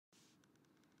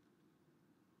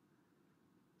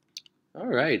All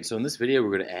right, so in this video,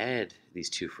 we're going to add these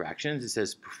two fractions. It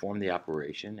says perform the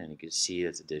operation, and you can see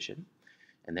it's addition.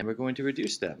 And then we're going to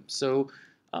reduce them. So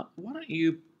why don't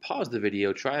you pause the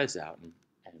video, try this out,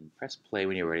 and press play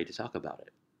when you're ready to talk about it.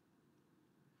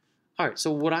 All right,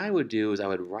 so what I would do is I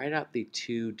would write out the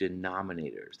two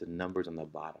denominators, the numbers on the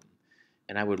bottom,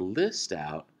 and I would list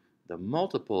out the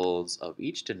multiples of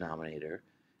each denominator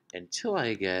until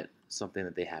I get something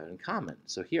that they have in common.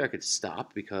 So here I could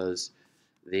stop because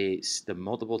the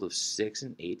multiples of 6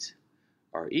 and 8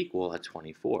 are equal at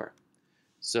 24.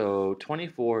 So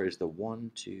 24 is the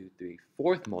 1, 2, 3,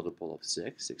 4th multiple of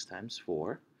 6, 6 times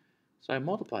 4. So I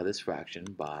multiply this fraction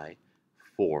by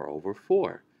 4 over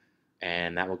 4.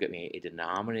 And that will get me a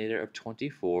denominator of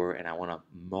 24, and I want to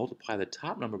multiply the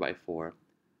top number by 4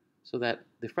 so that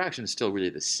the fraction is still really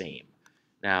the same.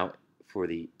 Now, for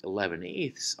the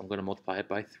 11/8, I'm going to multiply it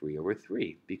by 3 over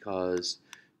 3 because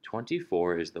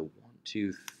 24 is the 1,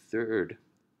 2, 3rd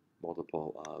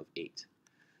multiple of 8.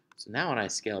 So now when I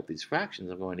scale up these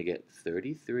fractions, I'm going to get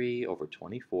 33 over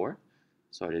 24.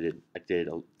 So I did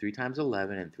 3 times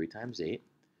 11 and 3 times 8,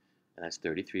 and that's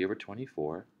 33 over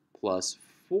 24 plus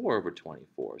 4 over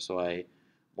 24. So I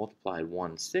multiplied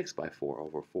 1/6 by 4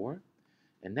 over 4.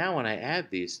 And now when I add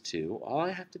these two, all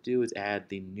I have to do is add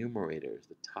the numerators,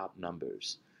 the top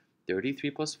numbers.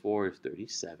 33 plus 4 is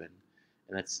 37,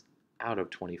 and that's out of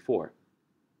 24.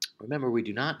 Remember, we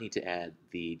do not need to add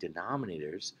the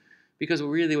denominators because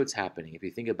really what's happening, if you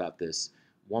think about this,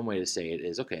 one way to say it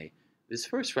is, okay, this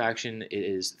first fraction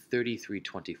is 33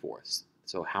 24ths.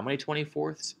 So how many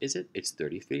 24ths is it? It's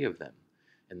 33 of them.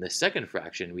 In the second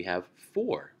fraction, we have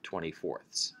 4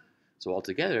 24ths. So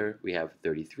altogether, we have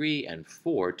 33 and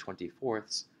 4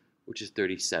 24ths, which is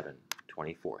 37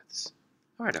 24ths.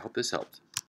 All right, I hope this helped.